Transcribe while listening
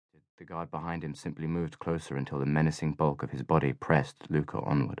The guard behind him simply moved closer until the menacing bulk of his body pressed Luca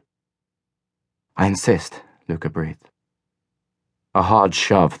onward. "I insist," Luca breathed. A hard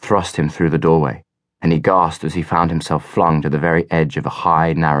shove thrust him through the doorway, and he gasped as he found himself flung to the very edge of a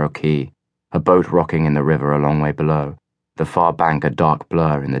high, narrow quay, a boat rocking in the river a long way below, the far bank a dark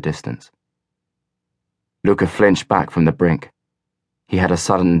blur in the distance. Luca flinched back from the brink. He had a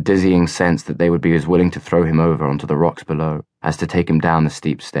sudden, dizzying sense that they would be as willing to throw him over onto the rocks below as to take him down the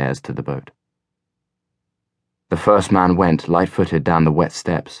steep stairs to the boat. The first man went, light-footed, down the wet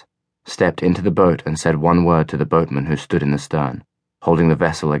steps, stepped into the boat and said one word to the boatman who stood in the stern, holding the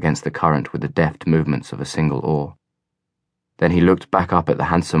vessel against the current with the deft movements of a single oar. Then he looked back up at the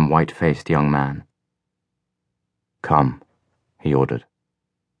handsome, white-faced young man. "Come," he ordered.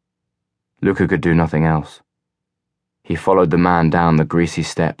 Luca could do nothing else. He followed the man down the greasy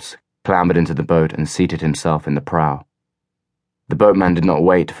steps, clambered into the boat, and seated himself in the prow. The boatman did not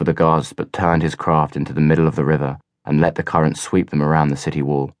wait for the guards, but turned his craft into the middle of the river and let the current sweep them around the city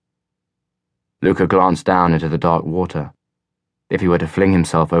wall. Luca glanced down into the dark water. If he were to fling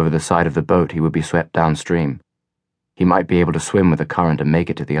himself over the side of the boat, he would be swept downstream. He might be able to swim with the current and make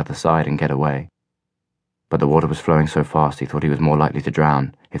it to the other side and get away. But the water was flowing so fast he thought he was more likely to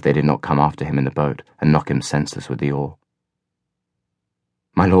drown if they did not come after him in the boat and knock him senseless with the oar.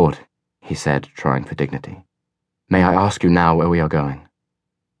 "My lord," he said, trying for dignity, "may I ask you now where we are going?"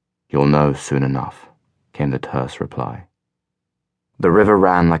 "You'll know soon enough," came the terse reply. The river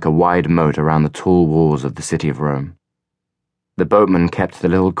ran like a wide moat around the tall walls of the city of Rome. The boatman kept the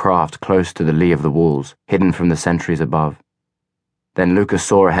little craft close to the lee of the walls, hidden from the sentries above. Then Luca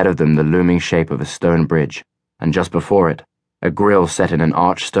saw ahead of them the looming shape of a stone bridge, and just before it, a grille set in an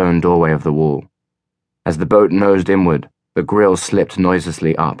arched stone doorway of the wall. As the boat nosed inward, the grille slipped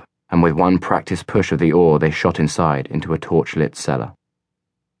noiselessly up, and with one practiced push of the oar they shot inside into a torch-lit cellar.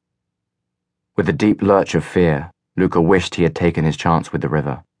 With a deep lurch of fear, Luca wished he had taken his chance with the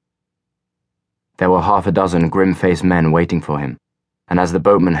river. There were half a dozen grim-faced men waiting for him, and as the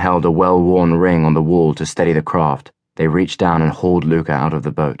boatman held a well-worn ring on the wall to steady the craft, they reached down and hauled Luca out of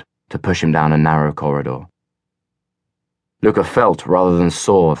the boat to push him down a narrow corridor. Luca felt rather than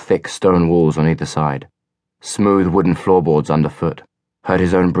saw thick stone walls on either side, smooth wooden floorboards underfoot, heard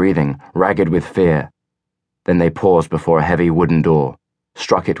his own breathing, ragged with fear. Then they paused before a heavy wooden door,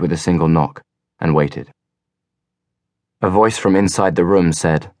 struck it with a single knock, and waited. A voice from inside the room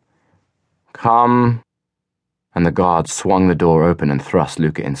said, "Come," and the guard swung the door open and thrust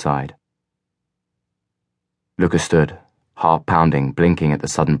Luca inside. Luca stood, heart pounding, blinking at the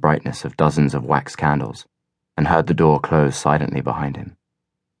sudden brightness of dozens of wax candles, and heard the door close silently behind him.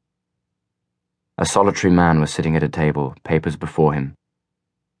 A solitary man was sitting at a table, papers before him.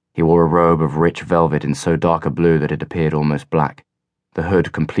 He wore a robe of rich velvet in so dark a blue that it appeared almost black, the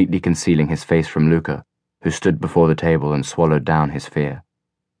hood completely concealing his face from Luca, who stood before the table and swallowed down his fear.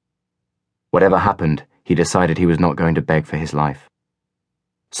 Whatever happened, he decided he was not going to beg for his life.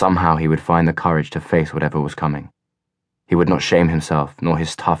 Somehow he would find the courage to face whatever was coming. He would not shame himself, nor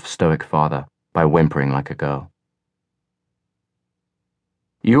his tough, stoic father, by whimpering like a girl.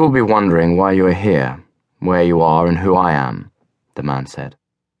 "You will be wondering why you are here, where you are, and who I am," the man said.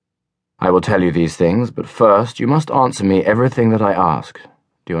 "I will tell you these things, but first you must answer me everything that I ask.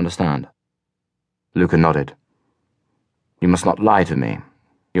 Do you understand?" Luca nodded. "You must not lie to me.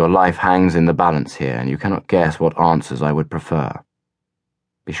 Your life hangs in the balance here, and you cannot guess what answers I would prefer.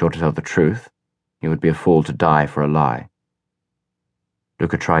 Be sure to tell the truth. You would be a fool to die for a lie."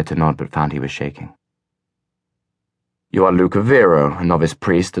 Luca tried to nod, but found he was shaking. "You are Luca Vero, a novice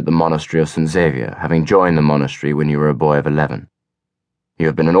priest at the monastery of St. Xavier, having joined the monastery when you were a boy of 11. You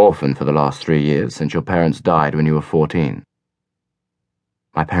have been an orphan for the last 3 years, since your parents died when you were 14.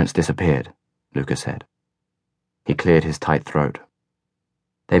 "My parents disappeared," Luca said. He cleared his tight throat.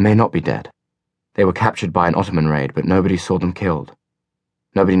 "They may not be dead. They were captured by an Ottoman raid, but nobody saw them killed.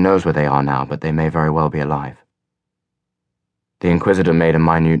 Nobody knows where they are now, but they may very well be alive." The Inquisitor made a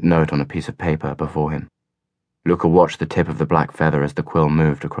minute note on a piece of paper before him. Luca watched the tip of the black feather as the quill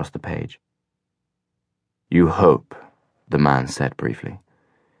moved across the page. "You hope," the man said briefly.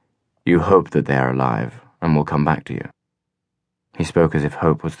 "You hope that they are alive and will come back to you." He spoke as if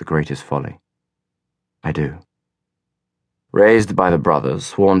hope was the greatest folly. "I do." "Raised by the brothers,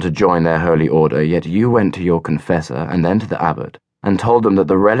 sworn to join their holy order, yet you went to your confessor and then to the abbot, and told them that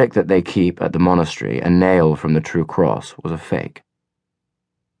the relic that they keep at the monastery, a nail from the true cross, was a fake."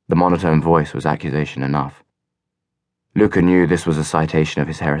 The monotone voice was accusation enough. Luca knew this was a citation of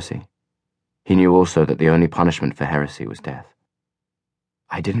his heresy. He knew also that the only punishment for heresy was death.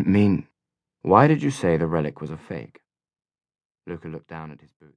 "I didn't mean—" "Why did you say the relic was a fake?" Luca looked down at his boots.